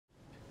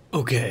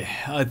Okay,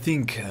 I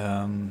think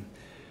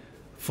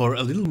for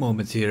a little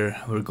moment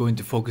here we're going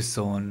to focus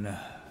on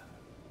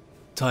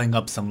tying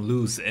up some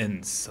loose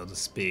ends, so to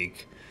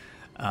speak.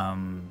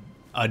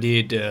 I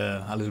did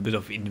a little bit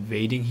of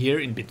invading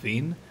here in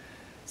between,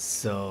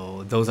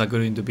 so those are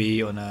going to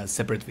be on a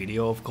separate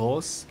video, of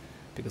course,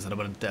 because I don't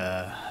want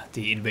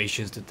the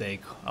invasions to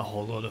take a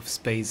whole lot of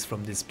space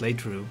from this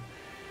playthrough.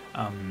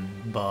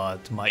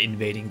 But my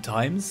invading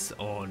times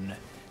on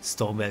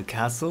Stormwell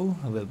Castle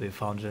will be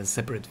found in a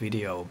separate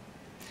video.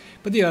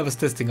 But yeah, I was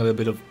testing a little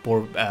bit of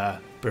poor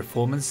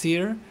performance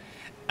here,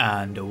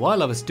 and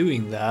while I was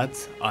doing that,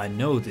 I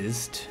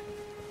noticed...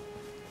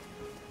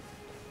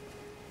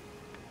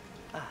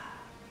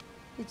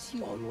 It's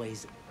you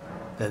always.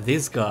 that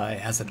this guy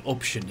has an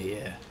option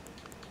here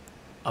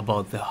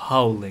about the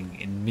howling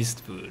in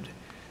Mistwood.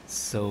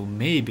 So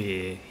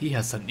maybe he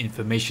has some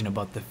information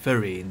about the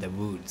ferry in the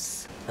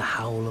woods. The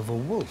howl of a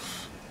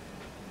wolf.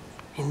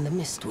 In the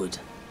Mistwood.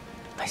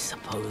 I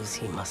suppose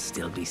he must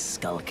still be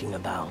skulking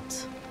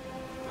about.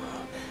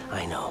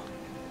 I know.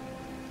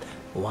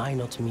 Why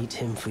not meet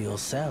him for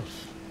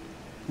yourself?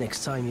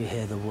 Next time you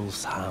hear the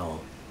wolf's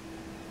howl,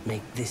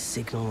 make this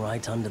signal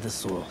right under the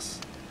source.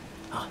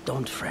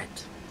 Don't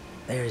fret.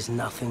 There is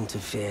nothing to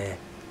fear.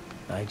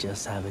 I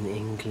just have an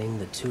inkling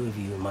the two of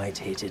you might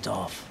hit it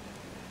off.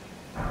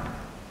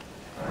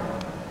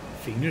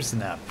 Finger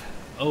snap.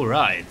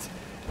 Alright.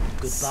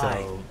 Goodbye.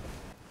 So,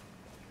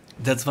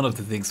 that's one of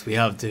the things we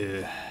have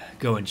to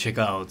go and check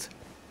out.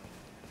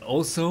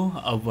 Also,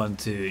 I want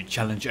to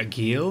challenge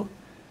Agil,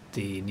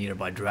 the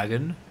nearby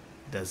dragon.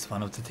 That's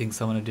one of the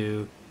things I want to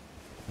do.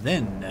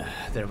 Then,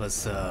 there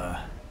was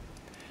a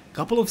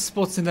couple of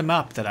spots in the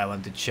map that I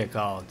want to check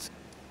out.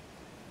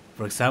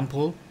 For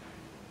example,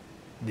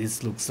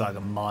 this looks like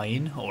a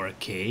mine or a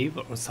cave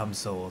or some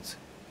sort.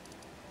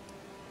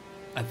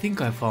 I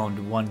think I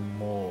found one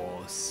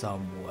more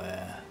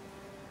somewhere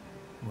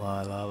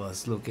while I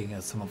was looking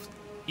at some of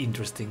the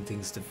interesting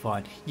things to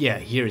find. Yeah,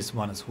 here is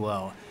one as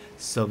well.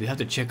 So we have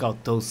to check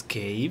out those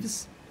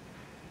caves.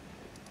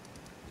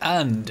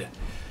 And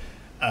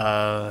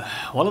while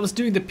I was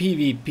doing the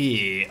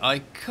PvP,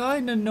 I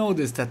kinda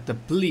noticed that the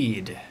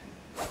bleed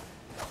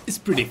is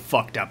pretty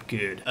fucked up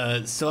good.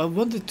 So I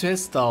want to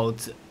test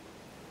out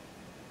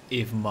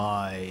if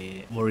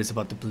my worries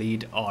about the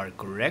bleed are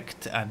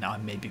correct and I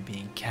may be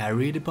being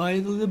carried by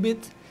it a little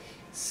bit.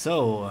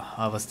 So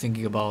I was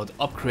thinking about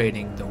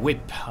upgrading the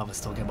whip I was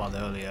talking about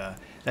earlier.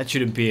 That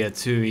shouldn't be a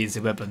too easy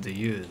weapon to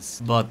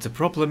use. But the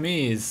problem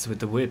is with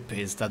the whip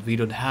is that we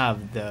don't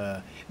have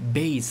the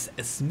base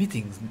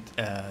smithing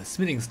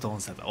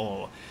stones at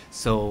all.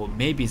 So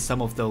maybe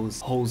some of those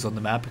holes on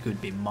the map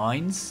could be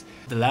mines.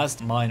 The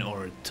last mine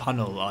or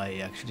tunnel I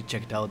actually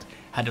checked out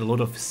had a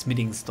lot of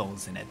smithing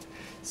stones in it.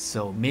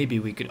 So maybe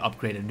we could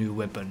upgrade a new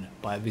weapon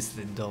by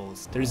visiting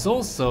those. There is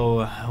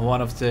also one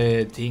of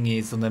the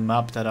thingies on the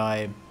map that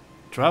I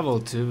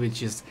traveled to,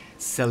 which is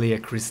Celia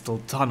Crystal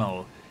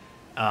Tunnel.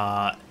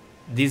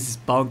 This is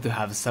bound to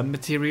have some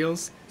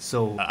materials,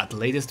 so at the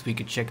latest we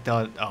could check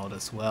that out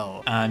as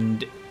well.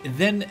 And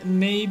then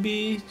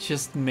maybe,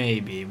 just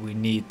maybe, we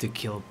need to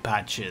kill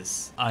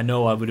Patches. I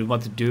know I wouldn't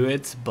want to do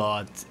it,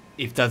 but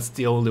if that's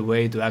the only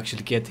way to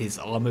actually get his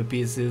armor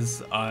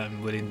pieces,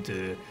 I'm willing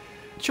to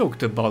choke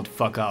the butt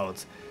fuck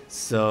out.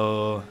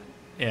 So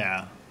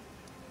yeah,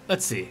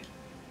 let's see.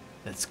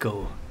 Let's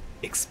go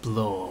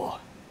explore.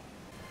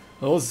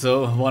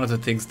 Also, one of the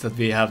things that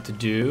we have to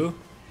do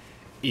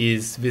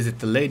is visit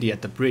the lady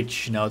at the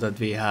bridge now that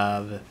we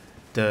have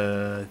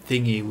the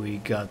thingy we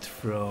got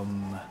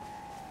from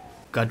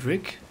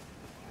Godric.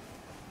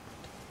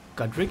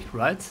 Godric,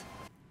 right?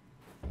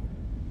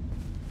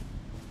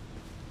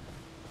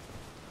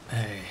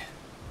 Hey.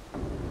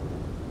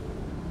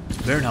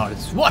 Bernhard,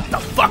 what the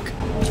fuck?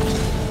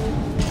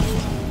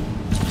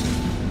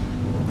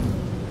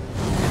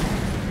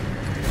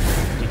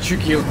 Did you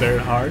kill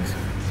Bernhard?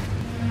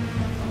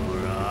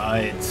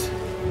 Alright.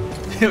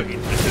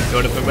 Interesting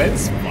sort of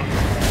events. Fuck.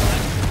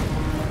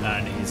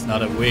 And he's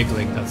not a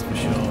weakling, that's for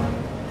sure.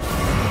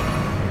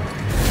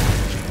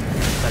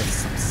 That is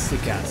some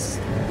sick ass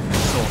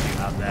sword you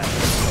have there.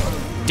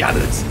 Damn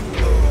it!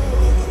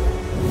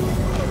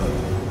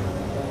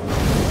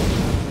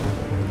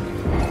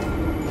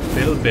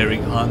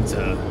 Bell-bearing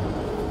hunter.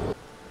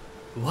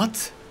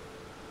 What?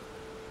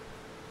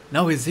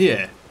 Now he's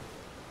here.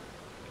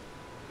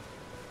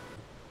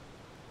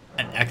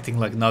 And acting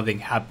like nothing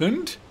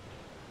happened?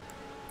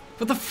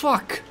 What the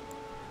fuck?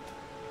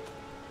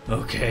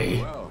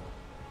 Okay.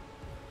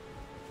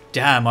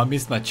 Damn, I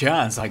missed my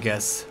chance, I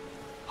guess.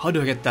 How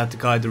do I get that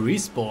guy to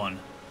respawn?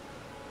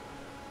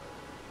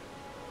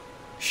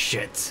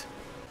 Shit.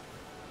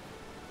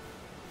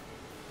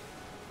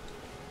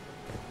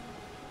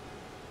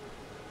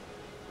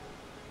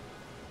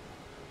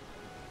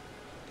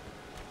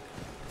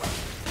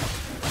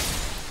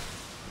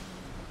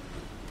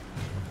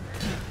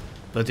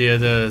 But yeah,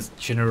 the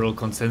general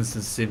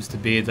consensus seems to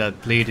be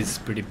that bleed is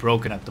pretty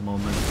broken at the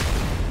moment.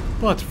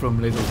 But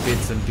from little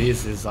bits and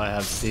pieces I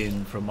have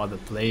seen from other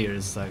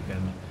players, I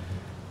can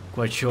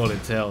quite surely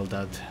tell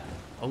that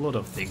a lot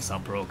of things are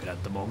broken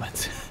at the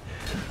moment.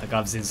 Like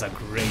I've seen some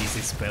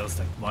crazy spells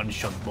like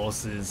one-shot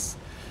bosses.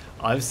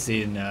 I've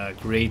seen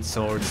great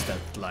swords that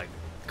like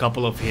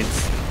couple of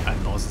hits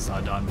and bosses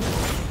are done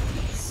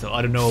for. So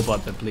I don't know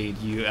about the bleed,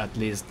 you at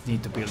least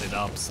need to build it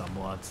up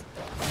somewhat.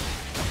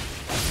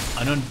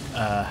 I don't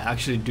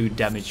actually do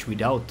damage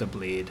without the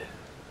bleed,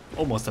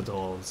 almost at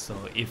all, so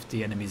if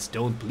the enemies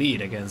don't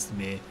bleed against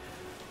me,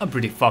 I'm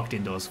pretty fucked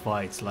in those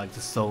fights, like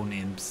the zone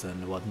imps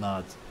and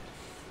whatnot.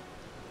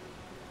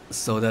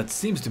 So that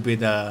seems to be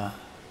the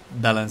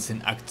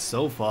balancing act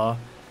so far,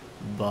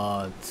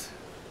 but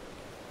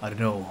I don't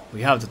know,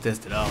 we have to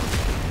test it out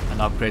and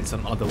upgrade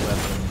some other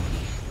weapon.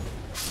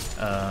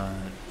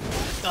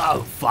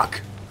 Oh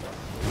fuck!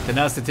 The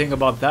nasty thing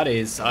about that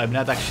is I'm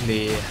not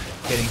actually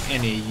getting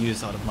any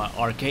use out of my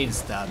arcane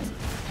stat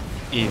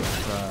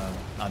if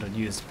I don't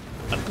use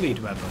a bleed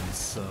weapon,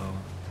 so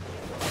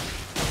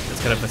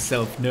that's kind of a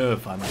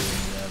self-nerf I'm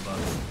doing there, but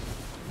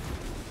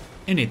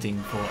anything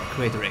for a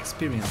greater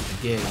experience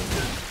of the game,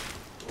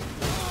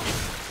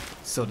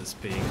 so to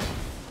speak.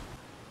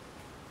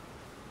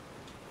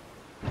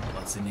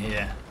 What's in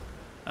here?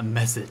 A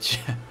message.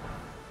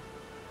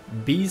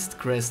 Beast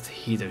Crest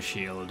Heater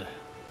Shield.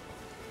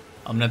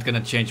 I'm not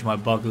gonna change my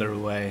buckler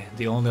away.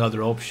 The only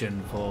other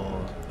option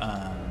for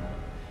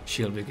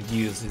shield we could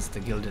use is the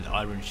Gilded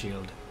Iron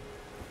Shield.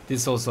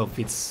 This also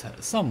fits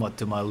somewhat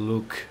to my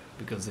look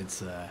because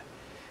it's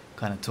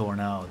kind of torn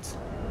out.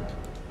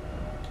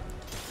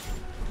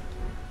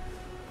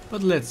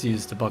 But let's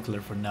use the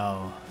buckler for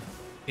now.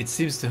 It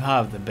seems to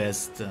have the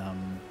best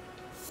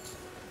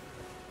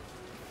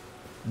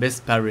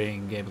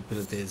parrying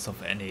capabilities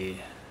of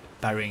any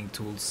parrying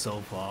tools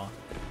so far.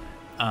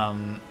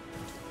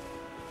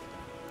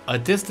 I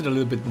tested a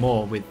little bit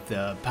more with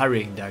the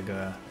parrying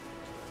dagger,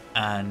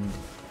 and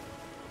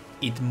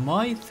it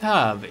might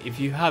have, if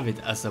you have it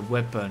as a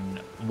weapon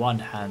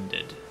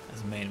one-handed,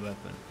 as a main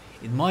weapon,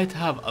 it might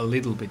have a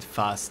little bit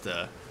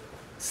faster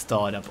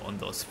startup on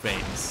those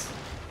frames.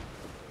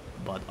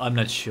 But I'm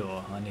not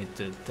sure, I need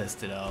to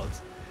test it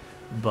out.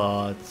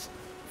 But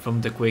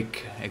from the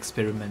quick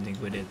experimenting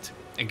with it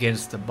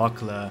against the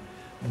buckler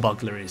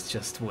is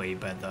just way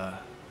better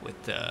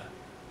with the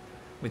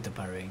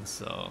parrying,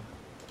 so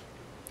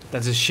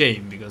that's a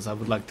shame because I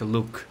would like the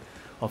look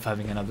of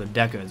having another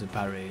dagger to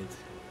parry it.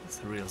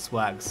 It's a real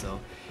swag, so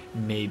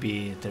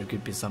maybe there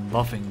could be some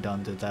buffing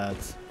done to that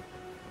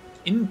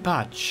in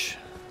patch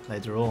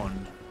later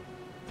on,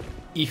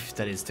 if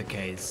that is the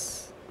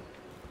case.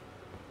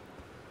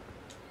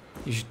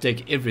 You should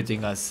take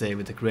everything I say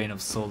with a grain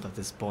of salt at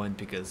this point,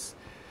 because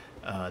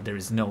there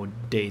is no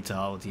data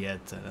out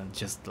yet, and I'm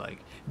just like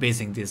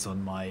basing this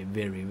on my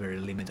very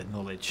limited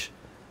knowledge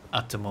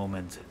at the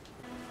moment.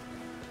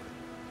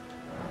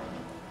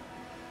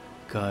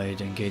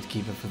 Guide and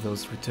gatekeeper for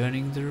those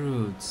returning the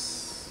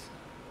routes.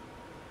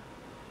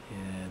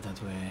 Yeah,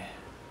 that way.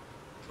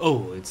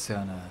 Oh, it's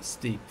on a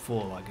steep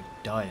fall, I could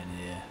die in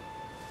here.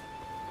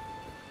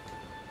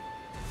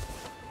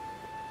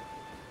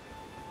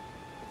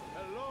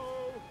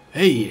 Hello?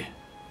 Hey!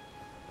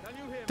 Can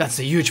you hear That's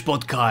a me? huge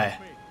bot guy.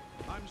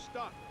 I'm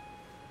stuck.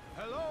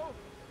 Hello?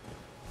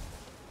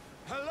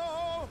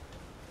 Hello?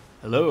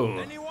 Hello.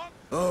 Anyone?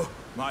 Oh,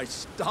 my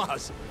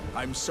stars.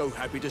 I'm so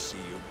happy to see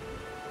you.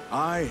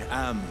 I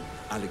am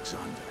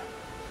Alexander,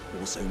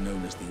 also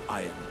known as the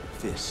Iron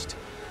Fist.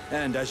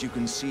 And as you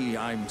can see,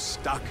 I'm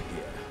stuck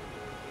here.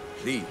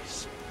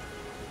 Please,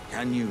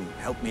 can you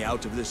help me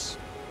out of this?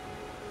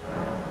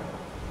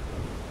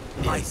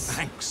 My Yes.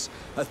 thanks.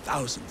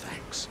 1,000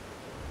 thanks.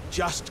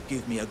 Just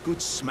give me a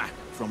good smack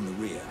from the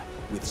rear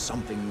with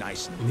something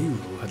nice and big.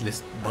 Ooh, at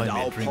least buy And me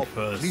a I'll drink pop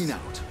first. clean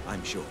out,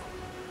 I'm sure.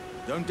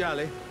 Don't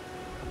dally.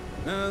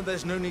 No,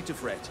 there's no need to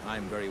fret.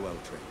 I'm very well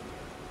trained.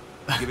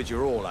 Give it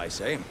your all, I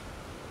say.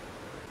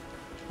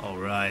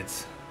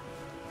 Alright.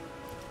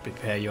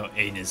 Prepare your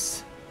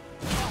anus.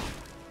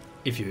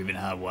 If you even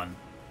have one.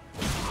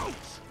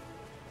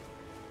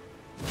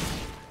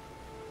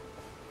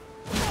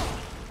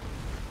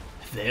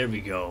 There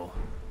we go.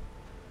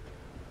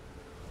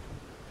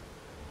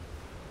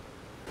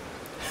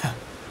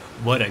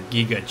 What a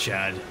giga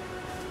Chad.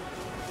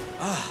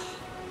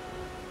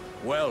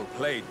 Well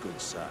played, good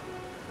sir.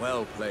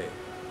 Well played.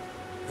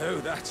 Though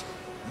that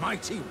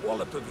mighty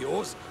wallop of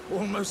yours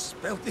almost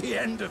spelled the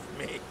end of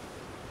me.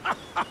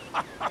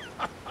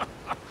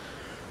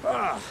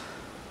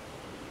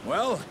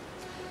 Well,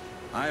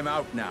 I'm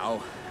out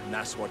now, and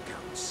that's what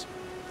counts.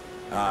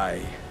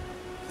 I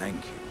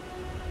thank you.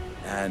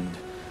 And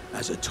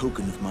as a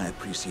token of my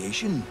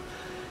appreciation,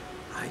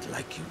 I'd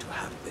like you to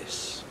have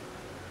this.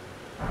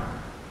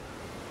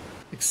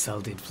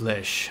 Exalted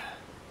flesh.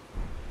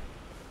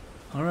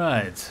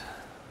 Alright.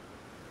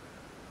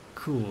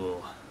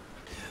 Cool.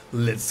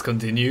 Let's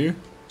continue.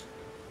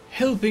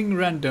 Helping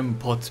random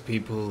pot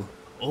people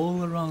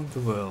all around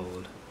the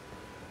world.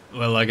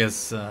 Well, I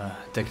guess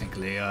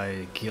technically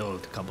I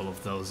killed a couple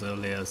of those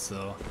earlier,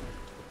 so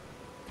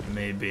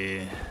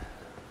maybe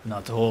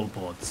not all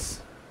pots.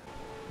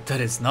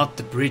 That is not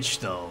the bridge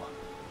though.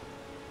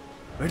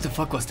 Where the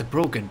fuck was the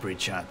broken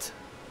bridge at?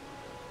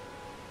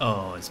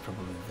 Oh, it's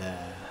probably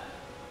there.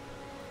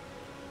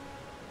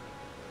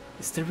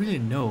 Is there really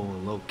no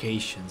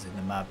locations in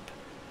the map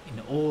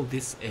in all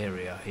this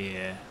area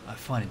here? I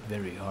find it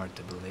very hard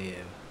to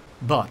believe.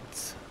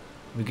 But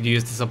we could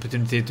use this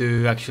opportunity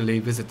to actually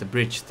visit the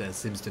bridge. There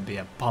seems to be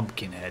a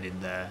pumpkin head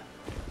in there.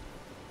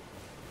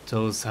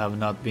 Those have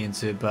not been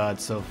too bad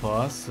so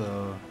far,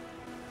 so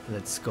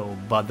let's go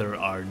bother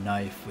our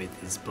knife with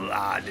his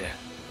blood.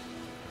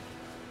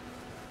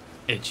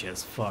 Itchy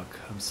as fuck,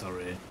 I'm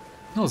sorry.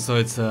 Also,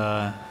 it's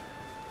a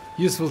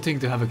useful thing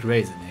to have a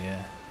graze in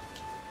here.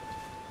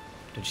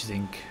 Don't you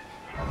think?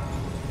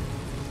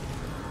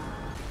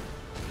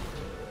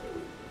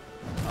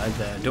 Right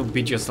there, don't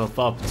beat yourself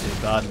up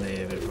too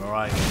badly before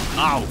I get...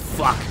 Ow,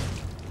 fuck!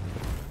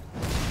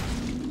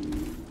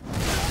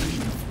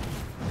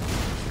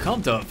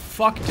 Calm the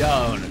fuck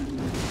down!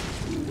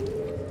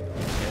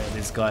 Yeah,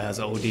 this guy has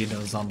OD'd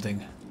or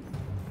something.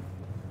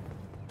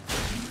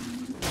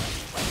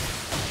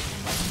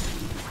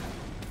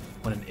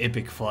 What an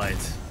epic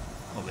fight.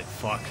 Holy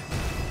fuck.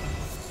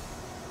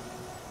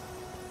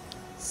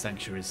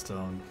 Sanctuary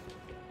Stone.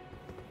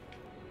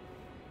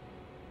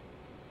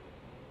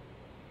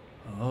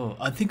 Oh,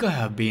 I think I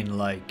have been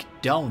like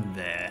down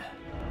there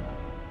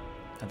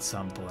at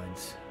some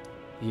point.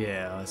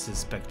 Yeah, I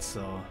suspect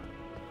so.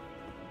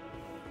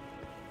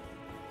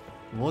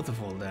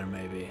 Waterfall there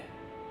maybe.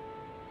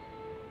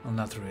 Well,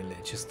 not really,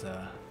 just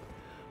a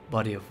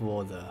body of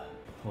water.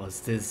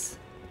 What's this?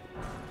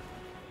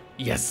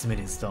 Yes,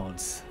 smithing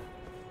stones.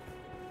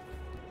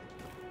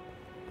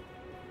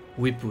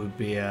 Whip would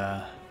be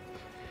a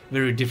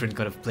very different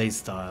kind of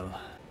playstyle.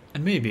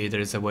 And maybe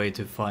there is a way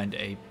to find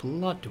a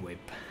blood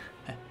whip.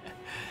 That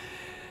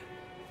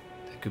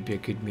could be a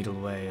good middle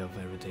way of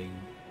everything.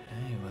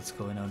 Hey, what's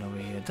going on over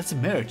here? That's a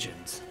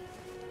merchant.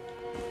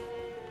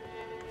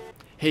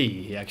 Hey,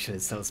 he actually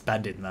sells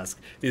bandit mask.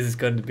 This is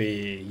going to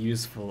be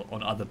useful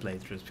on other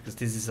playthroughs because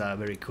this is a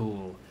very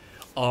cool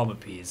armor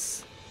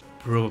piece.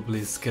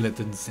 Probably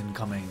skeletons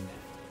incoming.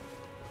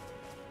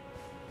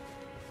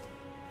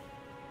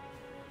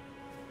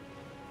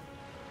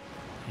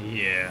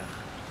 Yeah,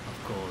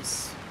 of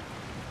course.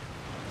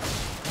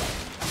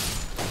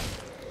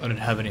 I don't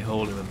have any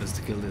holy weapons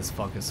to kill these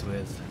fuckers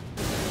with.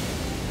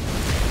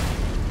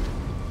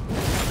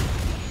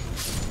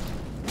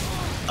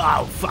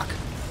 Oh, fuck!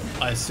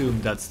 I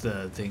assume that's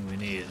the thing we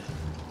need.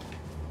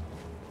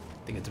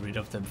 To get rid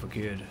of them for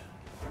good.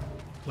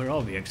 Where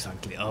are we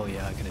exactly? Oh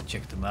yeah, I gotta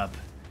check the map.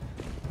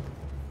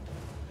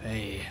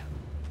 Hey.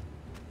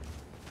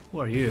 Who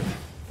are you?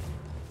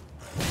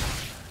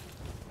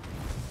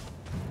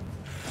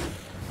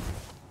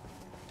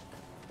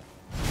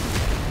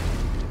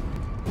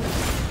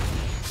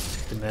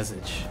 Check the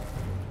message.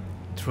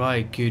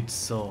 Try good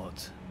sword.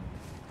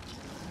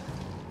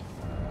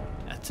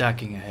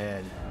 Attacking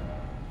ahead.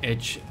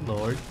 Edge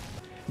Lord.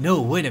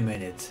 No, wait a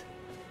minute.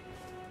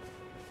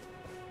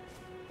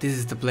 This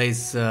is the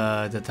place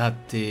that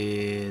had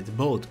the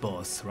boat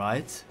boss,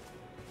 right?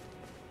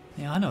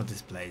 Yeah, I know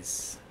this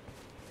place.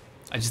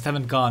 I just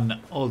haven't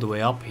gone all the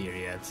way up here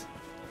yet.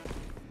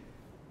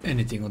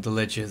 Anything on the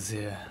ledges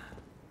here?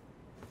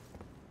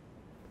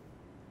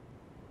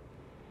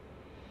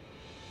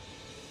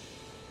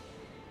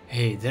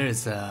 Hey, there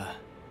is a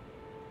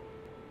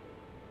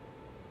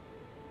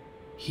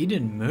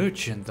hidden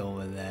merchant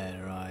over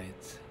there,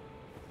 right?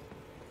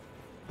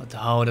 But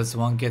how does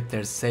one get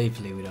there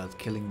safely without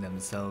killing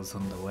themselves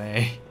on the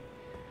way?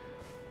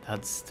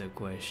 That's the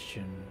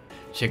question.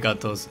 Check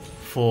out those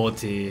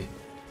 40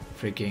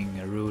 freaking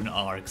rune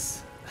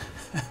arcs.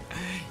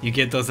 You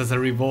get those as a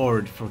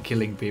reward for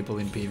killing people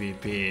in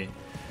PvP.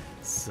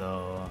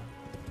 So...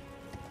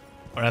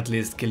 or at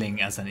least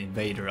killing as an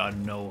invader. I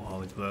don't know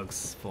how it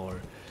works for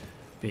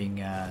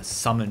being a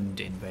summoned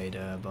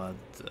invader, but...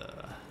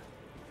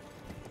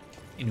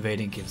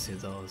 invading gives you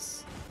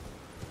those.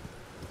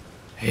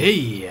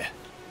 Hey!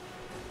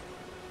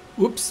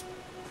 Whoops!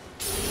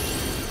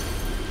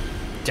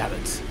 Damn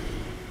it.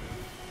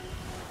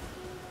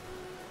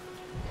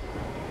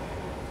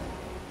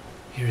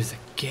 Here is a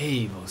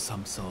cave of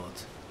some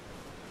sort.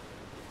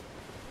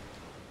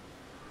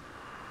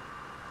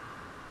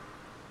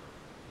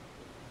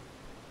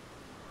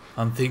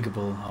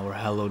 Unthinkable, our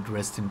hallowed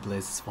resting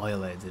place is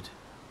violated.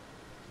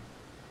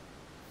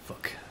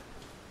 Fuck.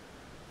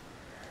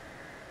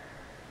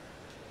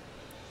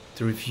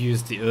 To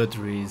refuse the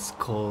earthly is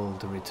called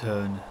to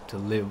return to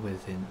live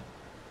within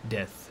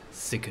death,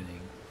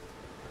 sickening.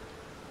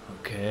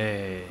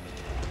 Okay.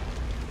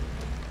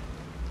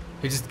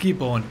 You just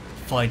keep on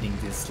finding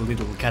these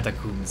little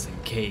catacombs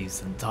and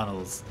caves and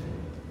tunnels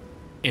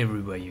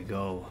everywhere you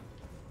go.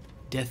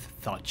 Death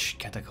Touch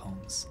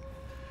catacombs.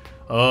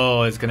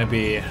 Oh, it's gonna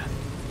be...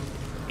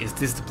 is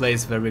this the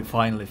place where we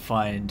finally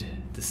find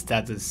the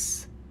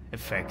status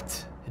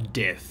effect?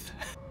 Death.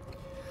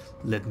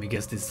 Let me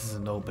guess, this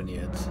isn't open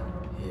yet.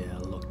 Yeah,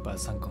 locked by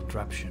some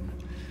contraption.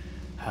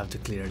 Have to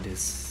clear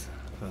this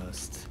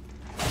first.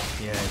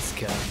 Yeah, it's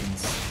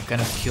skeletons. We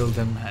cannot kill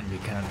them and we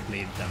cannot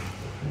bleed them.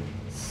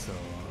 So...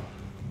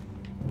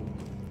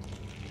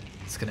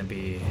 It's gonna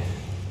be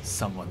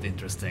somewhat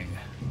interesting.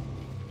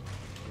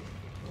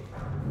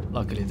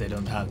 Luckily they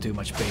don't have too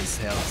much base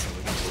health, so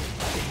we can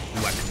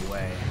whack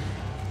away.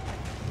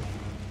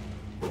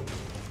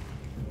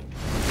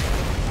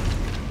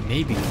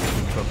 Maybe we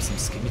can drop some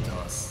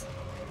scimitars.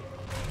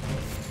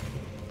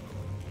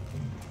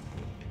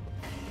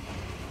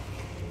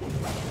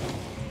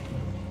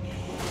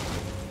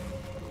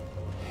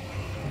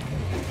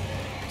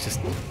 Just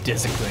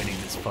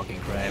desecrating this fucking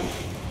grave.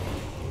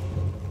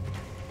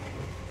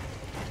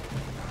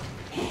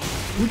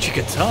 Uchi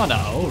katana,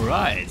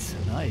 alright,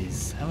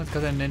 nice. Haven't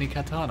gotten any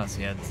katanas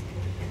yet.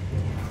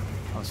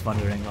 I was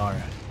wondering, are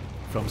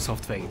From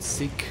Software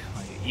sick?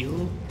 Are you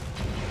ill?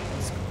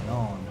 What's going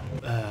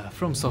on?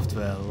 From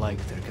Software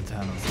like their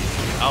katanas.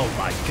 Oh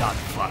my god,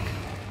 fuck.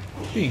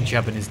 Being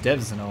Japanese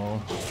devs and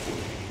all.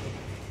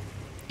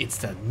 It's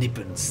that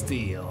Nippon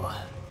steel.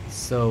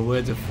 So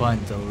where to find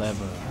the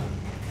lever?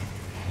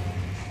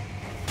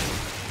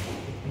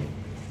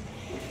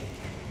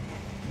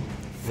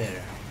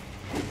 There.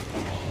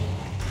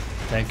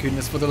 Thank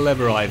goodness for the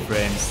lever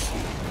iframes.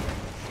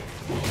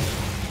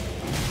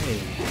 Hey,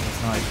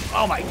 that's nice.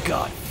 Oh my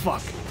god,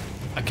 fuck!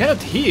 I cannot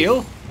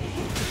heal?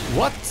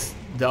 What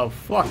the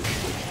fuck?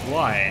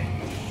 Why?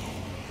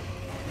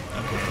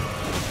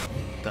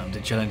 Okay. Time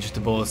to challenge the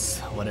boss,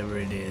 whatever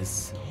it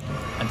is.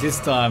 And this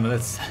time,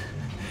 let's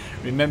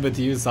remember to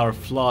use our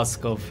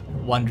flask of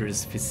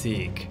wondrous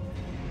physique,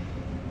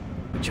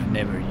 which I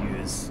never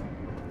use.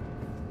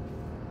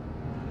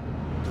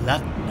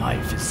 That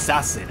knife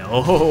assassin,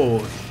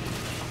 oh,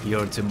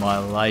 you're to my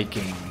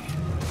liking.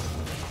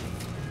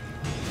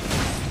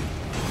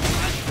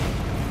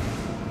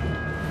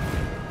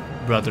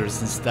 Brothers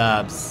and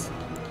stabs.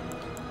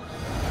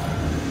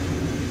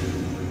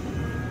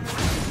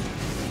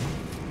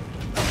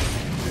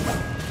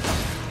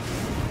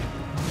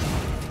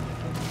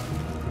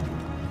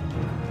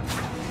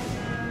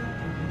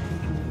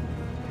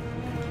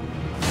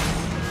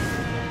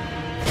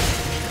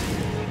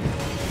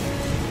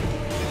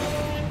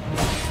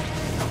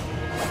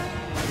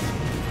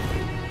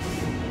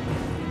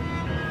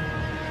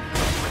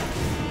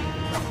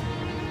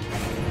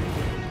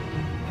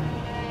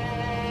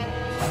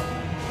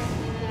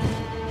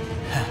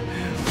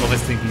 I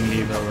was thinking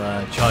he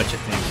will charge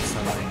at me or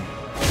something.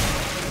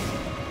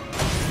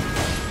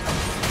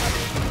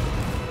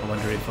 I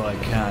wonder if I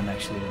can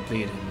actually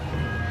bleed him.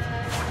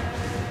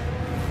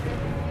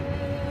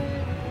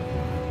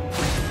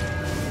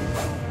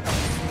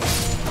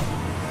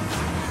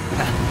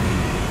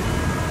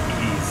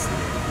 Easy.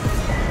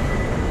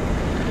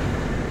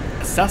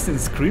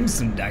 Assassin's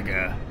Crimson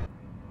Dagger.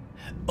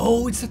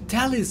 Oh, it's a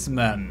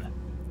talisman.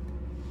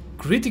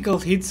 Critical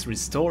hits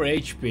restore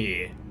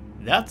HP.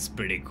 That's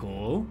pretty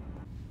cool.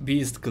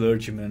 Beast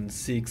Clergyman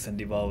seeks and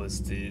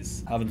devours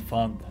these. Having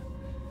fun.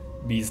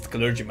 Beast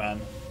Clergyman.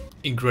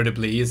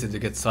 Incredibly easy to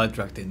get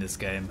sidetracked in this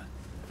game.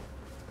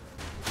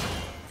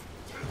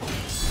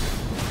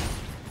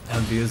 I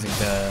haven't been using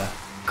the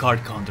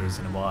card counters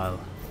in a while.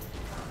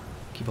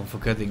 Keep on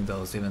forgetting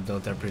those even though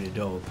they're pretty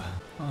dope.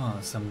 Oh,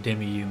 some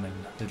demi-human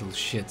little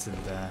shits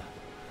in there.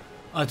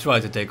 I try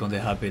to take on the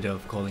habit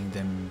of calling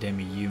them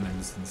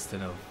demi-humans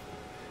instead of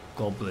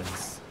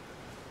goblins.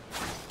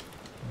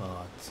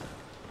 But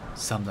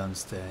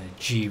sometimes the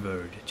G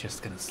word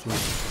just gonna slip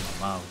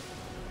from my mouth.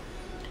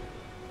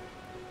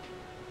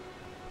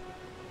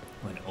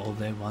 When all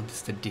they want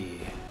is the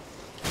D.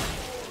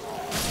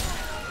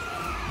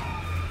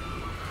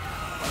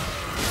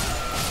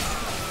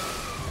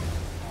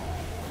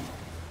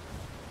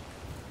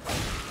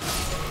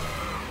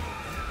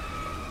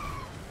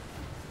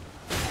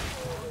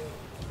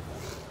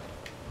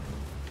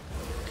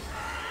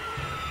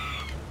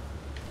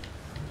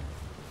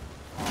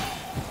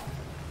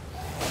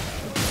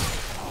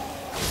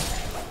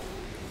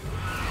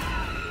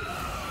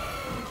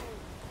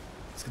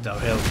 Let's get our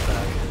health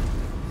back.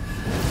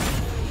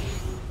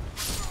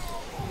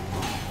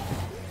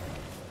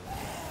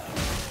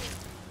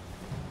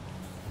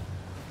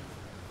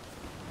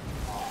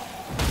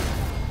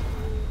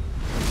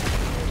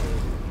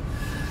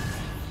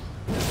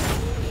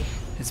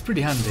 It's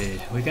pretty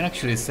handy. We can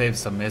actually save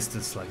some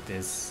Estus like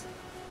this.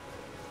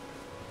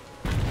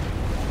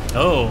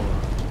 Oh!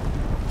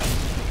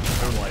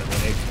 You're wide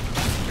awake.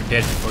 You're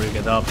dead before you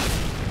get up.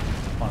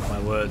 Mark my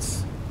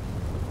words.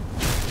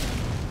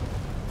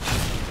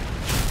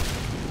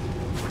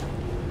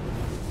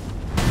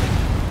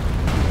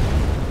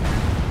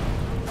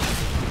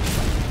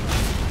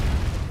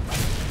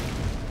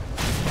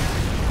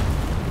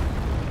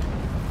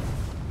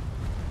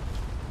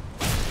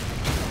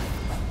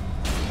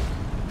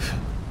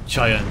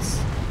 Giants.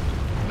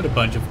 What a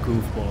bunch of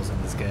goofballs in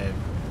this game.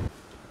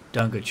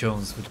 Duncan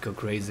Jones would go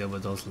crazy over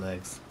those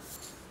legs.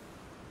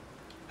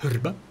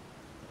 Hurba.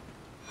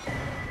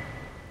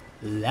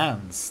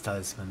 Lance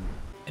Talisman.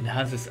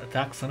 Enhances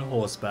attacks on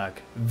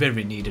horseback.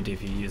 Very needed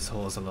if you use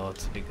horse a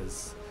lot,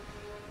 because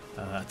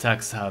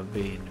attacks have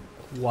been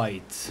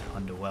quite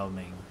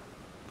underwhelming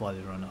while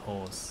you're on a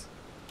horse.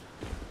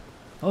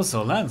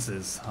 Also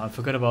lances. I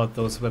forgot about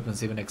those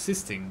weapons even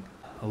existing.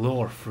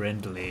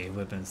 lore-friendly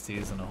weapons to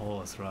use on a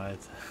horse, right?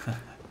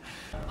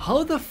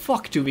 How the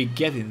fuck do we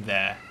get in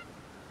there?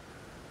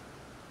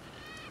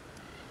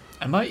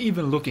 Am I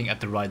even looking at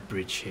the right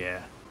bridge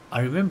here? I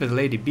remember the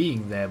lady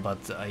being there, but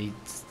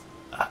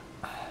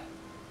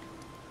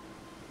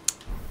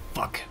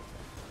fuck.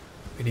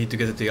 We need to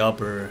get to the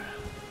upper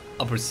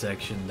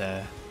section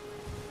there.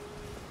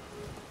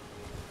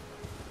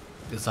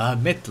 Because I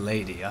have met the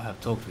lady, I have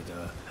talked with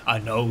her. I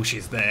know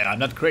she's there, I'm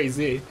not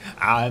crazy.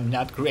 I'm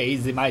not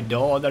crazy, my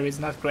daughter is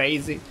not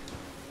crazy.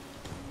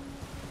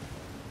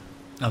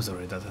 I'm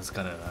sorry, that has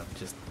kind of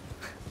just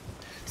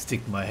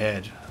stick my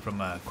head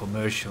from a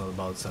commercial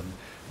about some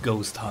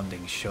ghost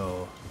hunting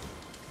show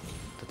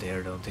that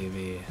aired on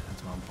TV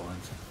at one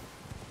point.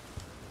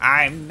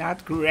 I'm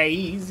not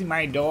crazy,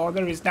 my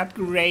daughter is not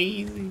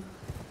crazy.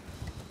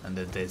 And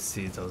then they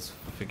see those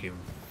freaking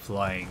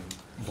flying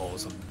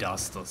balls of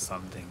dust or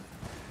something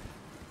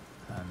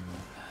and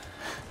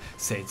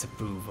say it's a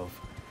proof of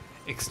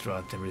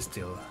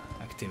extraterrestrial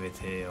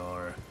activity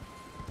or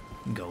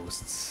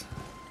ghosts.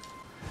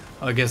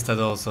 I guess that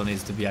also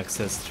needs to be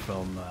accessed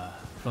from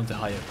the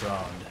higher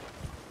ground.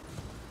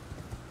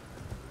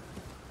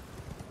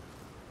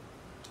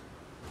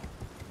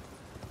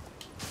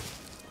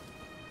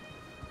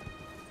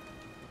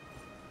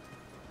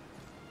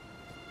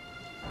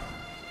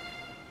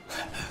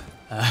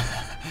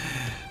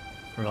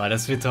 Right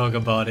as we talk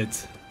about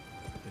it,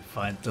 we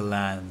find the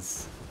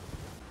lands.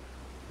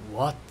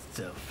 What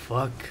the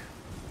fuck?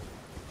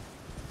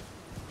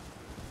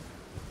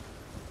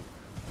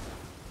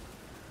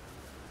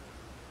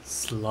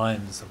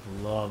 Slimes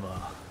of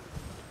lava.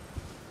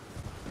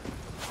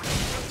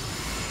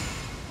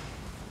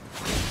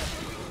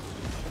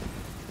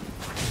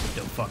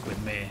 Don't fuck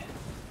with me.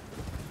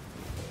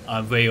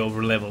 I'm way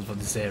over leveled for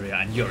this area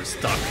and you're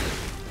stuck.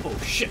 Oh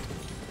shit.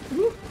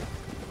 Woo.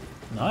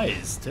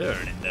 Nice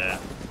turn in there.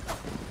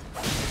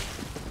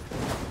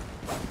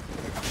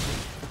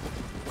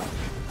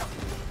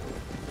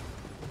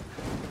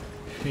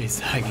 He's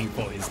hanging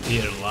for his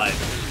dear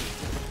life.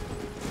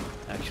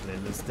 Actually,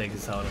 let's take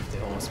this out of the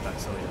horseback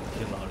so we don't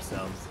kill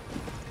ourselves.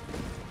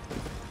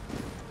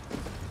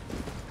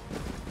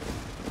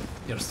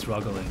 You're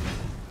struggling.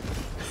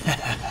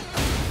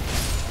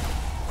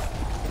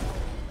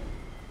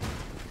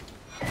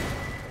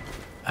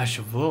 Ash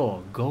of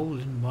War,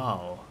 golden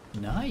bow.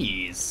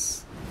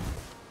 Nice!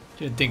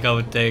 Didn't think I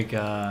would take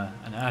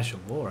an Ash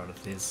of War out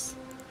of this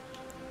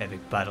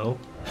epic battle.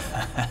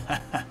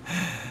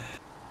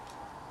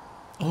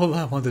 All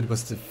I wanted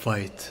was to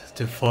fight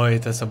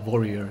as a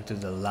warrior to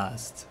the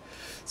last.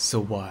 So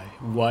why,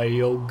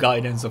 oh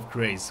guidance of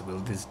grace, will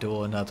this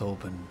door not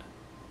open?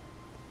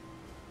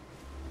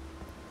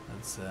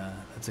 That's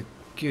a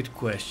good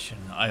question.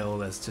 I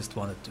always just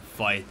wanted to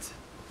fight.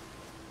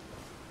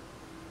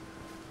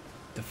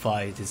 The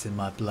fight is in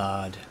my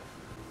blood.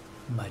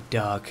 My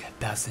dark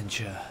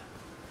passenger.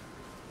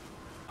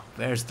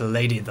 Where's the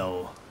lady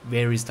though?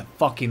 Where is the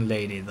fucking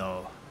lady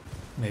though?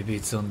 Maybe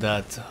it's on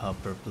that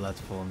upper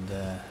platform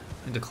there.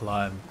 I need to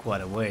climb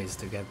quite a ways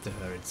to get to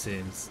her, it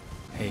seems.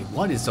 Hey,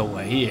 what is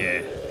over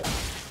here?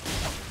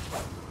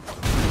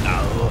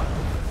 Ow.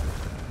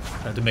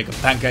 Trying to make a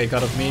pancake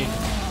out of me?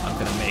 I'm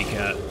gonna make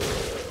a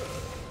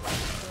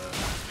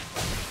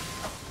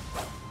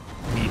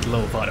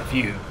meatloaf out of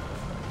you.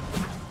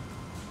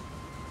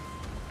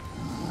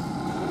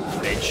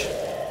 Bitch.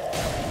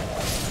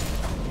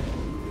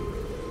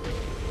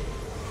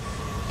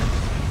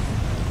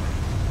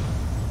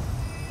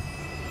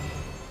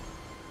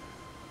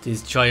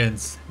 These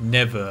giants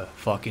never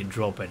fucking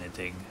drop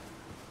anything.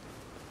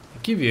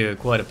 They give you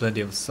quite a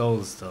plenty of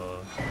souls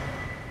though.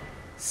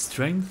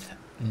 Strength,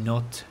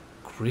 not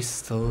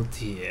crystal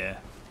tier.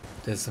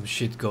 There's some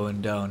shit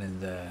going down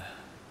in there.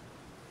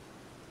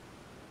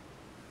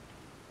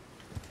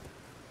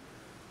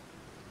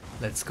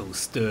 Let's go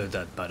stir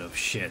that bit of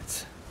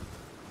shit.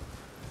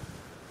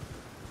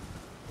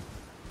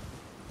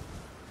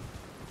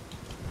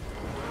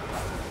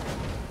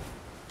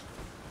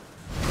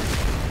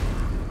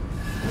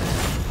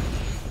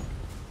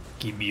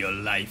 Give me your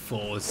life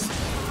force.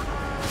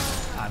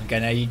 I'm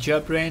gonna eat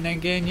your brain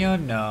and gain your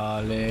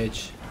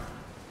knowledge.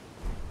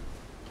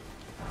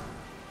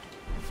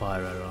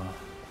 Fire arrow.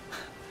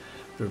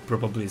 They're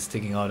probably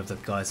sticking out of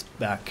that guy's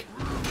back.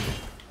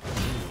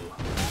 Ooh.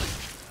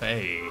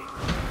 Hey,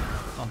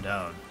 calm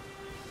down.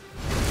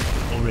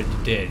 Already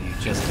dead, you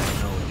just don't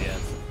know it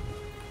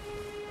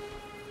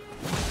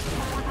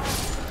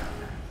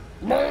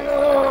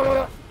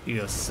yet.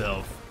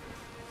 Yourself.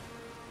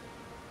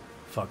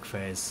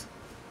 Fuckface.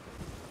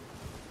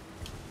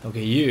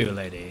 Okay, you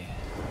lady.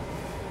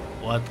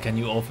 What can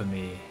you offer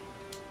me?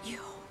 You,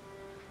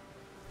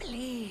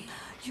 please,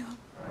 you.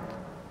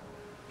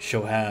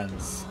 Show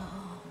hands.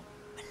 Oh,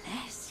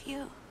 bless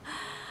you.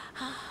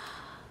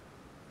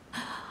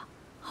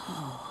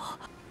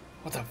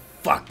 What the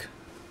fuck?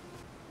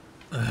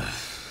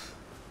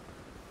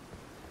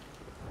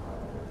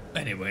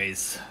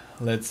 Anyways,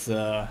 let's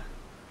I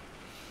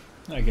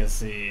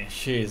guess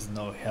she is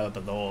no help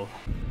at all.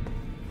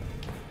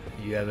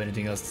 You have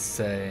anything else to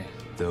say?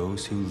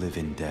 Those who live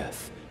in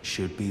death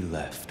should be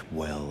left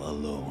well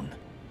alone.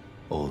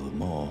 All the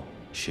more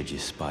should you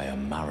spy a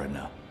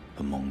mariner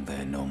among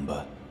their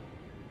number.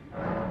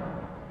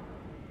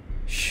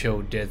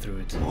 Show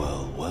Deathroot.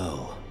 Well,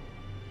 well.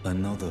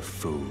 Another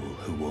fool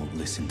who won't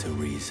listen to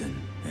reason,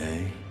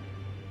 eh?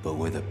 But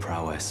with a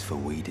prowess for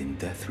weeding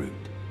Deathroot.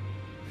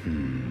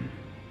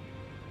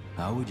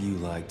 How would you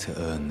like to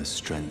earn the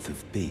strength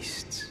of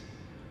beasts?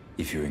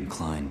 If you're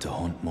inclined to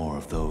hunt more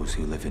of those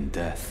who live in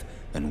death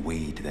and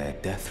weed their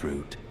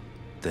Deathroot,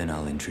 then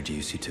I'll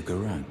introduce you to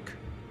Garank,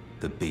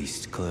 the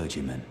beast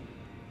clergyman.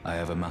 I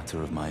have a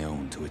matter of my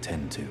own to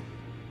attend to,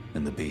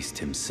 and the beast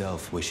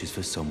himself wishes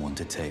for someone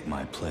to take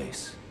my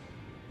place.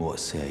 What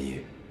say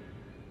you?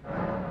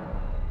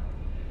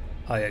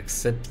 I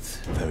accept.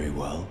 Very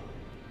well.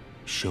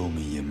 Show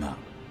me your map.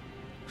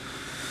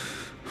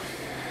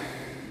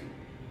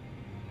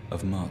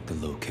 I've marked the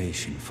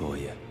location for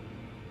you,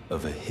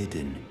 of a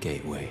hidden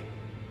gateway.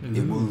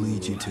 It will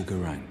lead you to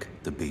Garank,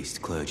 the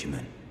beast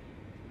clergyman.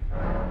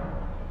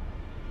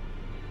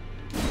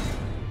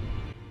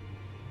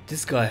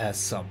 This guy has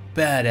some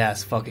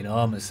badass fucking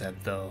armor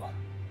set though.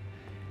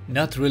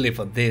 Not really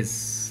for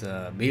this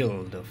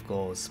build, of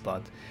course,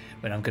 but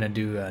when I'm gonna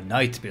do a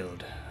night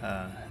build,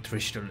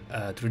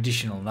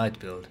 traditional night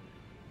build,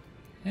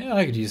 yeah,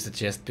 I could use the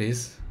chest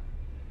piece.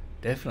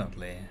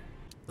 Definitely.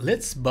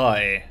 Let's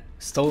buy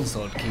stone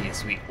sword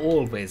keys. We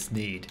always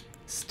need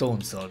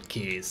stone sword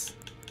keys.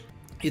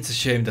 It's a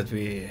shame that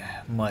we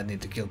might need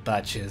to kill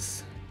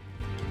Patches.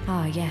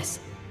 Ah, yes.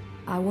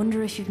 I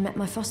wonder if you've met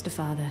my foster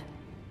father.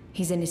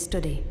 He's in his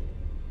study.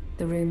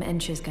 The room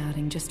Encher's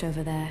guarding just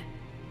over there.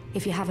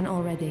 If you haven't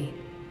already,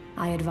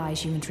 I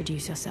advise you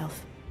introduce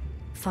yourself.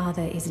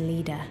 Father is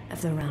leader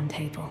of the Round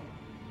Table.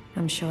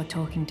 I'm sure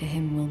talking to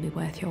him will be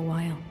worth your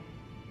while.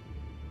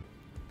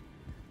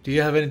 Do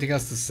you have anything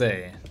else to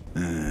say?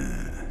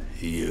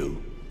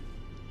 You.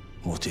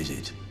 What is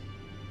it?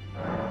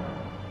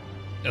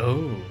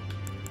 Oh.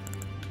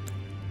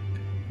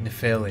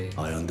 Nefeli.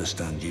 I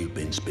understand you've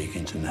been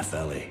speaking to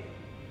Nefeli.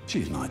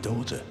 She's my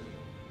daughter.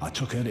 I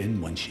took her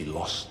in when she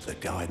lost the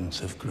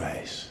guidance of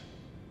grace.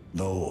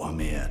 Though a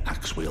mere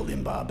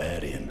axe-wielding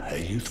barbarian, her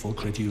youthful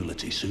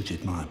credulity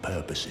suited my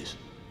purposes.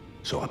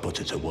 So I put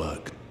her to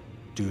work.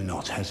 Do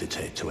not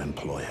hesitate to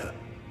employ her.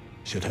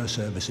 Should her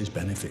services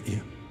benefit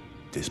you,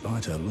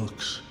 despite her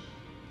looks,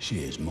 she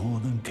is more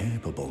than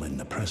capable in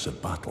the press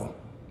of battle.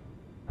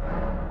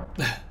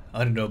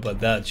 I don't know about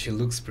that, she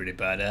looks pretty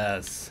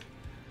badass.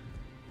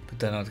 But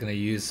they're not gonna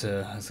use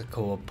her as a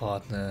co-op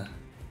partner.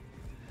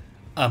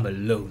 I'm a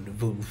lone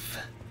wolf.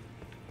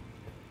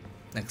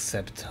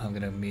 Except I'm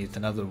gonna meet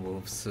another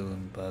wolf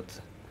soon,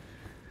 but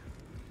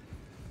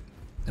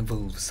the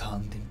wolves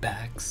hunt in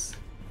packs.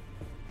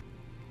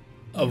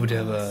 I would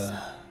have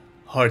a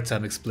hard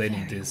time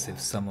explaining this if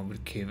someone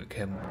would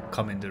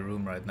come in the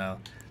room right now.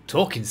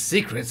 Talking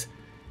secrets?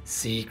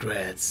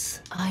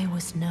 Secrets. I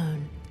was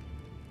known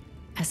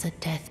as a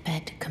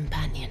deathbed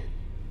companion.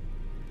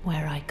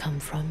 Where I come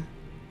from,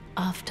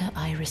 after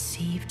I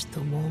received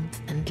the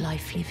warmth and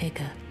lively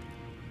vigor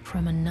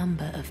from a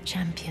number of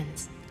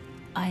champions,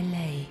 I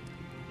lay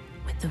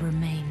with the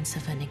remains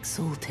of an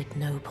exalted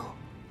noble.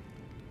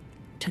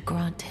 To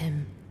grant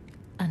him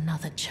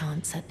another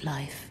chance at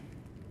life,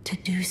 to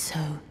do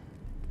so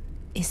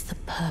is the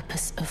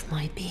purpose of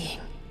my being.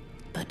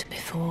 But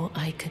before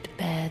I could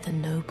bear the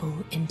noble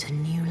into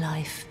new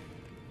life,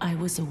 I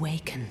was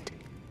awakened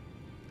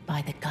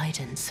by the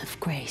guidance of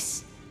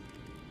grace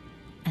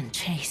and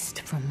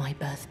chased from my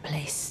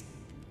birthplace.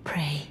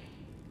 Pray,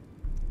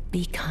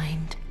 be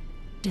kind.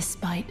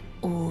 Despite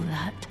all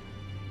that,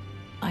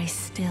 I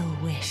still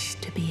wish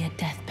to be a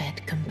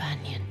deathbed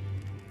companion.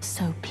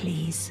 So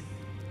please,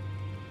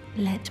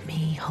 let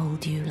me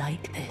hold you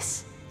like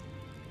this,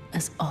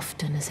 as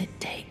often as it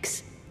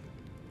takes.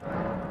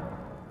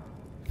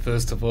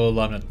 First of all,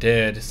 I'm not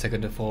dead.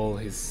 Second of all,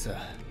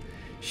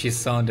 she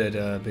sounded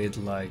a bit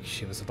like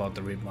she was about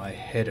to rip my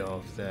head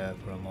off there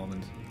for a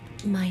moment.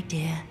 My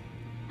dear,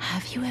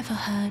 have you ever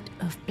heard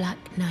of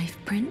Black Knife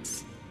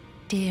Prince?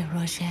 Dear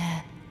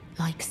Roger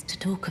likes to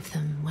talk of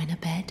them when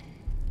abed,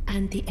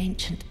 and the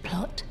ancient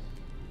plot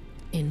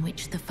in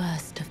which the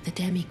first of the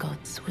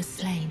demigods was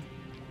slain.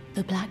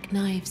 The black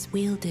knives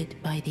wielded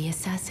by the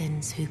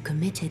assassins who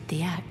committed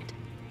the act,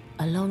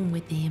 along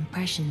with the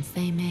impressions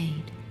they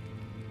made,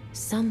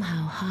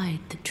 somehow hide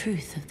the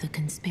truth of the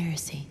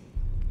conspiracy.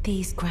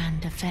 These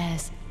grand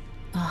affairs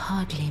are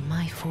hardly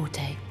my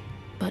forte,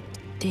 but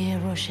dear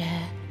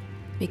Roger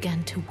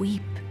began to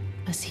weep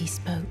as he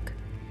spoke.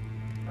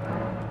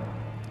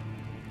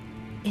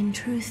 In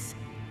truth,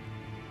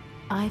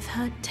 I've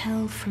heard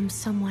tell from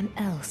someone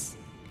else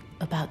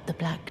about the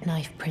Black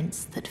Knife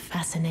Prince that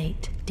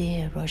fascinate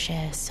dear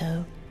Roger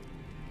so.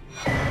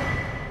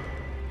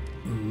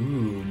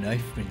 Ooh,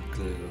 knife print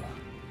glue.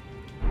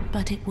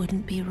 But it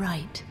wouldn't be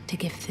right to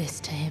give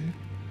this to him,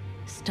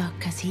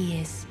 stuck as he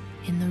is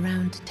in the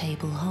Round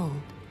Table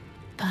hold.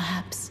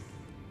 Perhaps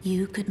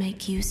you could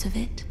make use of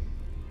it?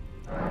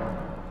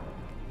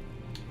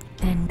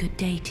 Then good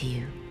day to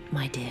you,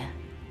 my dear.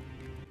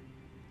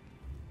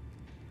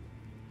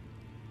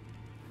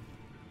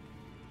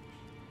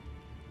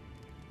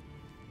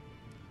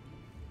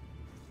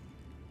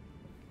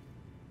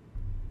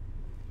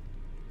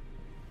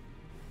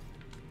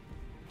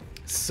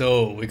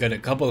 So, we got a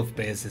couple of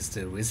bases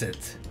to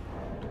visit.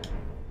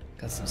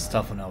 Got some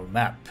stuff on our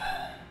map.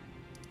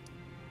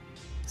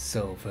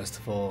 So, first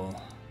of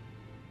all,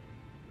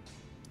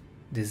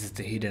 this is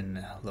the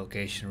hidden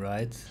location,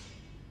 right?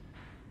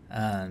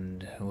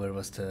 And where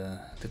was the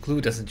clue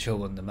doesn't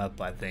show on the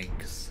map, I think.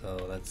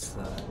 So, let's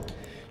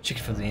check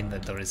it from the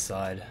inventory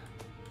side.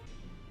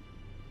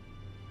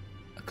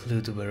 A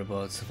clue to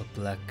whereabouts of a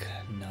black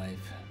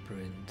knife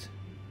print.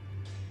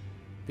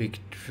 Big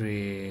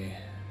tree.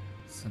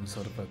 Some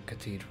sort of a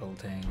cathedral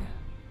thing.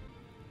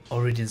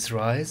 Origins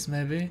Rise,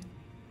 maybe?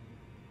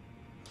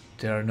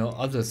 There are no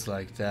others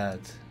like that.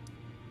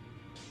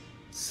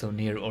 So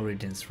near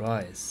Origins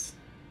Rise.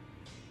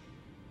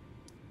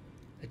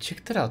 I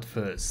checked that out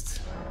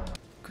first.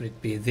 Could it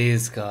be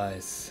these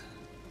guys?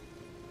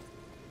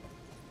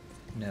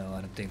 No,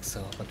 I don't think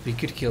so, but we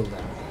could kill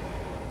them.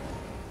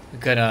 We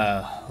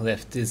kinda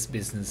left this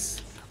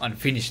business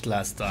unfinished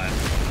last time.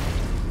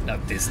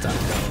 Not this time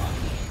though.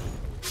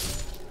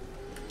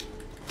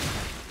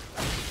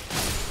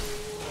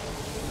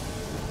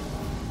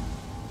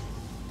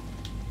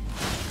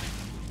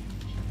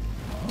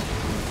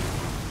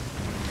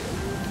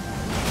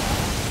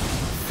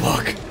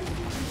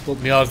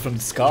 Pulled me out from the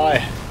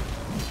sky.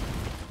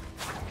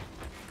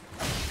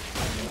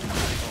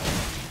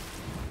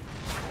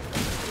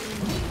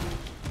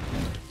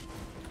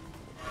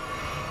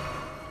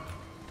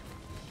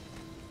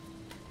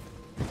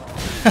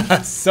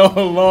 So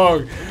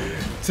long.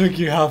 Took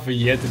you half a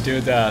year to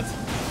do that.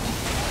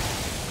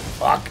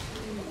 Fuck.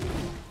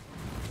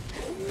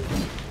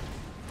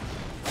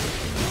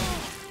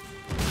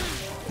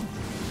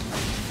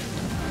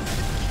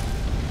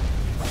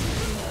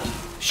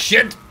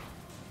 Shit.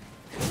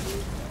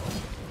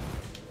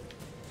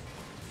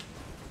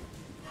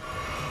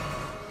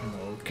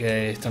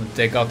 Okay, time to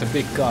take out the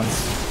big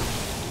guns.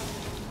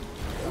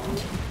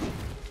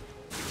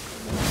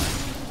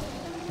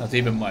 Not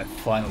even my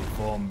final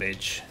form,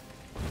 bitch.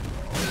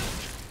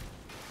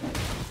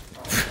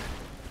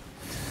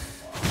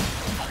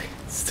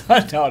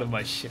 Start out of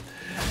my shit.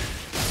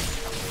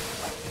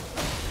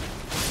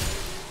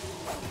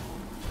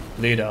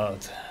 Bleed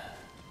out.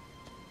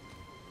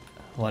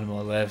 One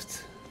more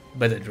left.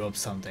 Better drop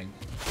something.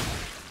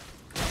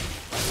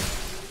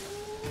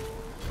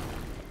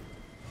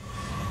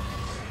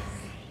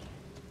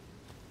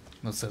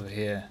 What's over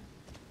here?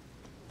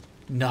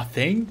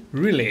 Nothing?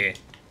 Really?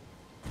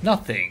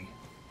 Nothing?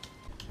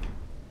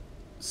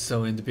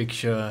 So in the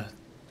picture,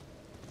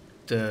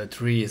 the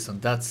tree is on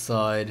that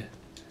side,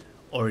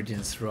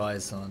 Origins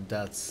Rise on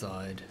that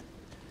side.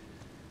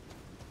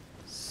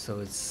 So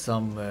it's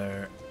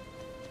somewhere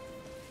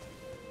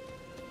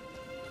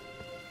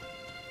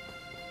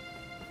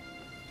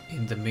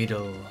in the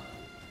middle.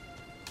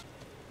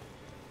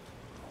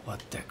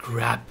 What the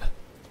crap?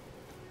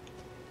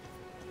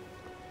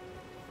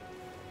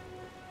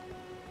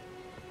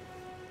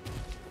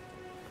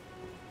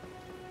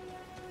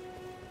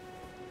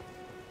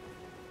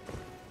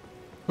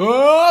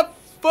 Oh,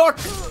 fuck!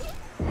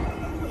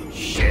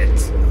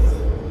 Shit!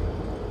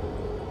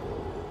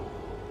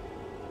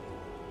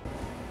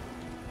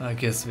 I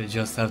guess we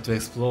just have to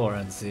explore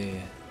and see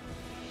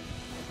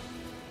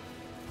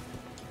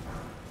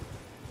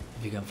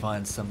if you can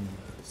find some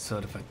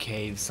sort of a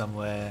cave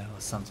somewhere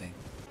or something.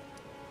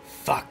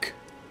 Fuck!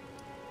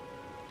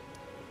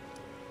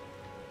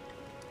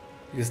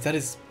 Because that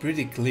is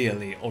pretty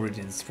clearly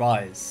Origins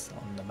Rise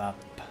on the map.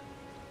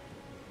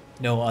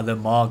 No other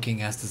marking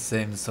has the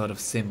same sort of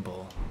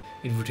symbol.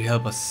 It would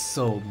help us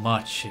so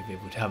much if we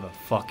would have a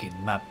fucking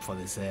map for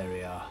this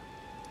area.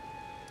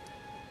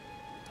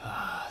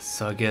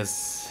 So I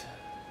guess...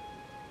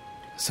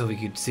 so we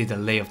could see the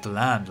lay of the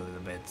land a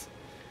little bit.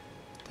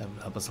 That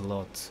would help us a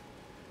lot.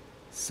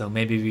 So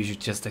maybe we should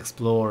just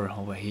explore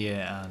over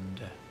here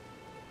and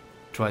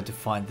try to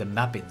find the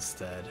map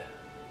instead.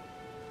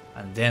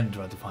 And then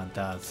try to find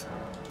that.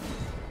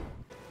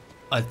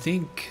 I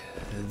think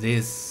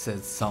this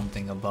said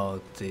something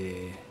about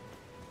the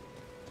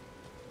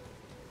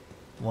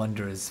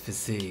wondrous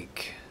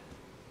physique.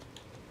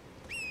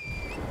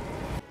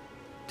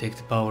 Take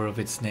the power of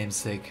its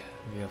namesake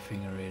via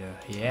finger reader.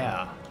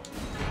 Yeah.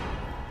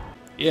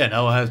 Yeah,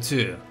 now I have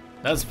two.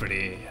 That's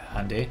pretty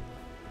handy.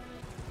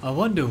 I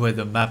wonder where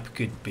the map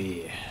could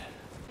be.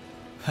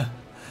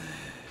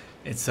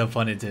 It's so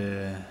funny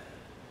to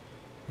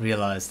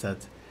realize that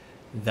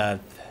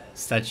that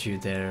statue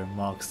there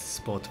marks the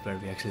spot where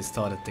we actually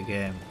started the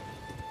game.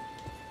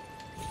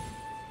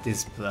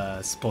 This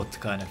spot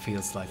kind of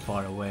feels like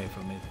far away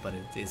from it, but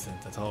it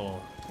isn't at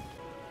all.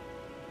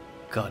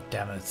 God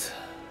damn it.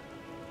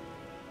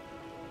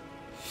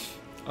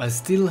 I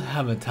still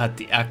haven't had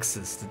the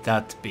access to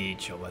that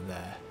beach over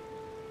there.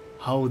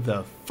 How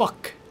the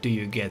fuck do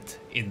you get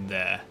in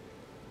there?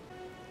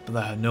 But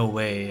I have no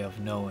way of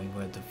knowing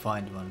where to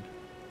find one.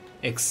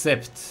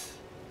 Except...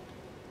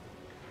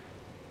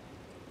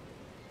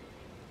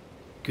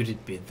 could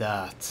it be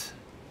that?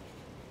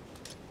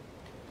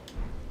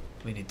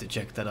 We need to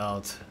check that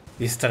out.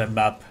 Is that a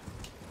map?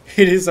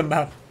 It is a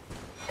map!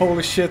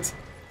 Holy shit!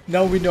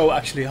 Now we know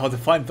actually how to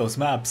find those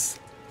maps.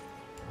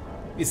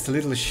 It's the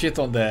little shit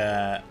on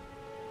the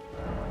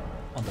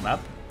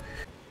map.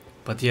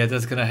 But yeah,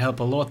 that's gonna help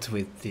a lot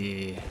with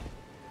the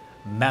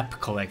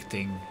map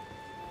collecting.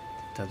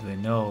 That we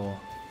know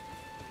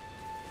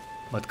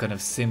what kind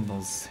of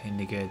symbols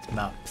indicate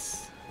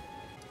maps.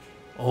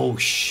 Oh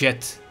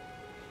shit!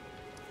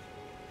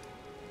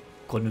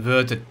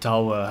 Converted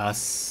tower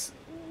has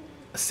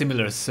a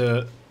similar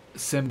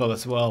symbol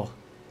as well.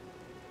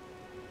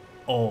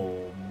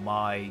 Oh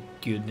my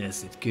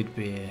goodness, it could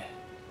be...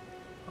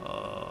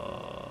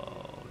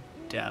 oh,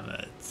 damn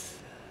it.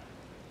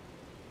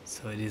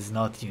 So it is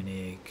not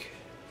unique.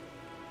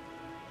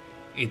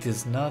 It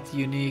is not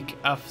unique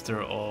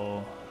after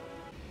all.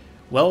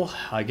 Well,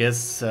 I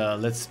guess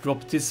let's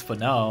drop this for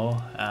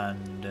now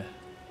and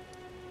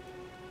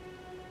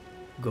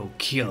go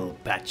kill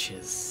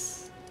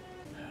Patches.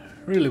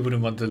 Really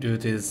wouldn't want to do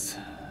this.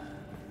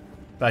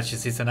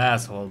 Patches is an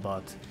asshole,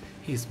 but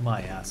he's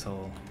my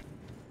asshole.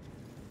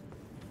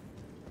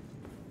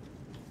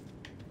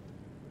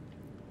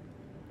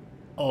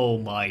 Oh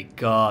my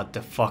god, the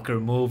fucker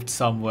moved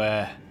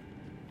somewhere.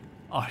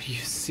 Are you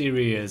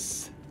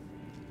serious?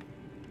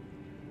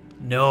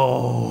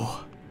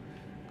 No.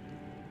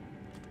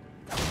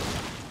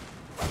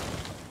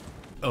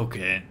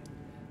 Okay,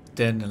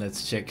 then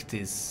let's check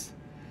this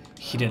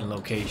hidden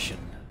location.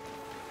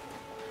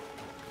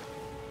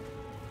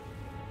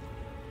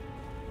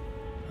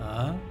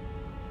 Huh?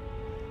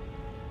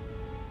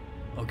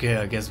 Okay,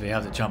 I guess we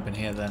have to jump in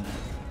here then.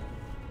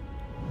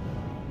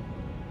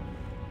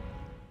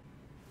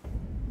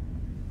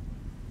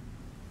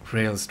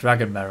 Rails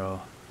Dragon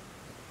Marrow.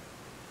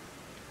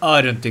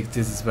 I don't think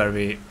this is where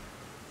we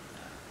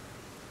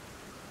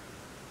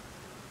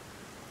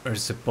are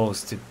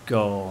supposed to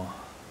go.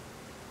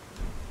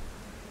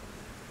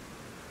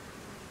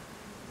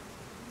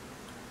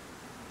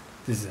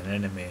 This is an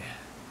enemy.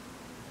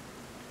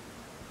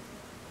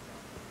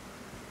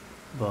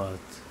 But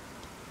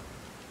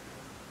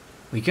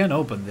we can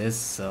open this,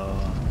 so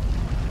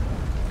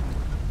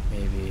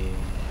maybe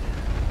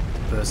the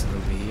person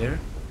will be here.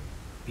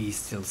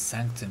 Bestial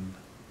Sanctum.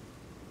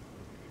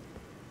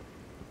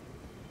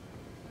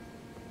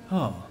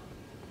 Oh.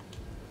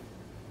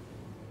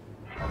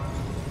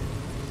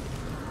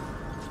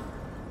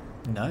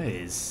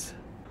 Nice.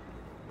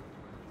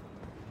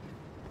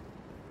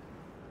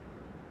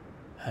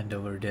 Hand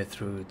over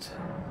Death Root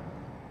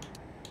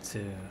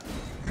to...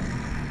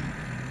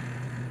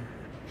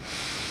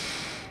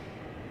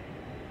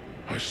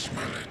 I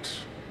smell it.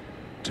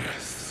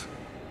 Death.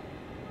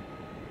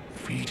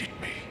 Feed it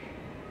me.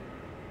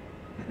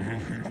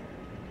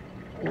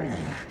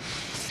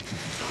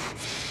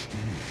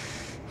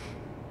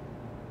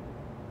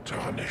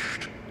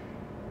 Tarnished.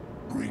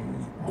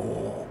 Bring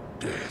more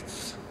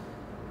deaths.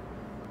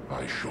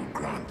 I shall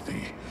grant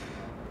thee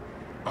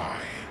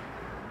eye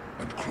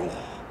and claw.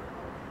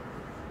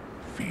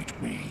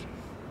 Feed me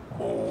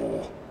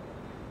more.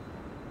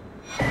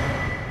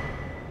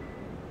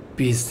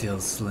 Bestial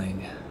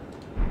Sling.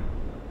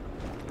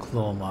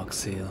 Claw Mark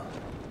Seal.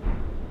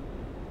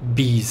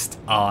 Beast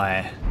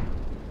Eye.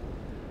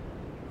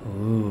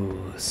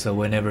 Ooh, so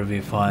whenever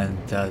we find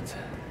that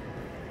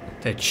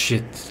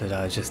shit that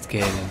I just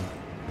gave him,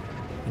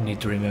 we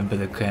need to remember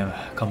to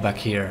come back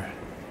here.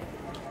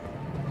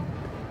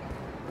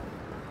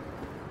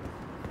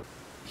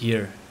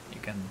 Here you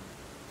can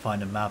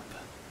find a map.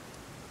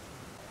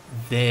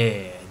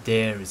 There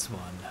is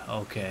one.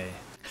 Okay.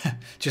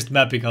 Just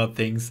mapping out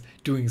things,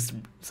 doing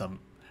some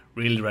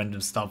really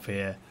random stuff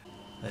here.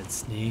 Let's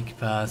sneak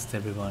past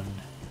everyone.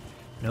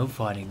 No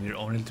fighting, we're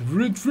only to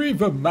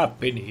retrieve a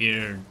map in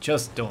here.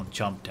 Just don't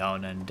jump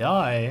down and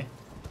die.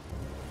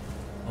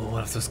 Oh,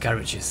 one of those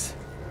carriages.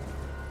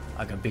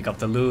 I can pick up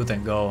the loot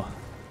and go.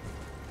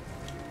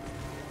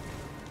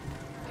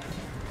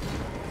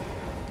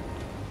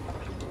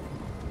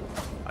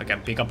 I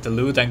can pick up the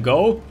loot and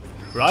go,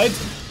 right?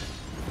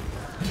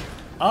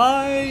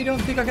 I don't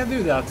think I can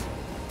do that.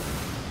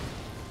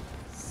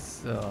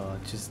 So,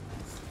 just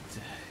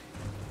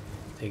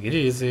take it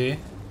easy.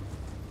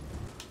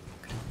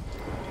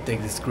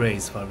 Take this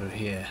grace while we're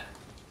here.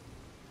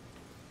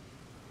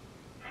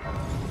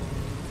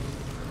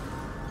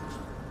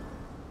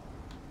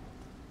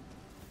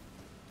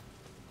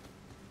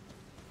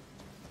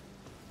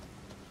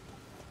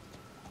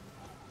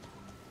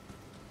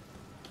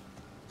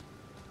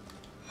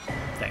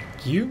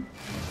 Thank you.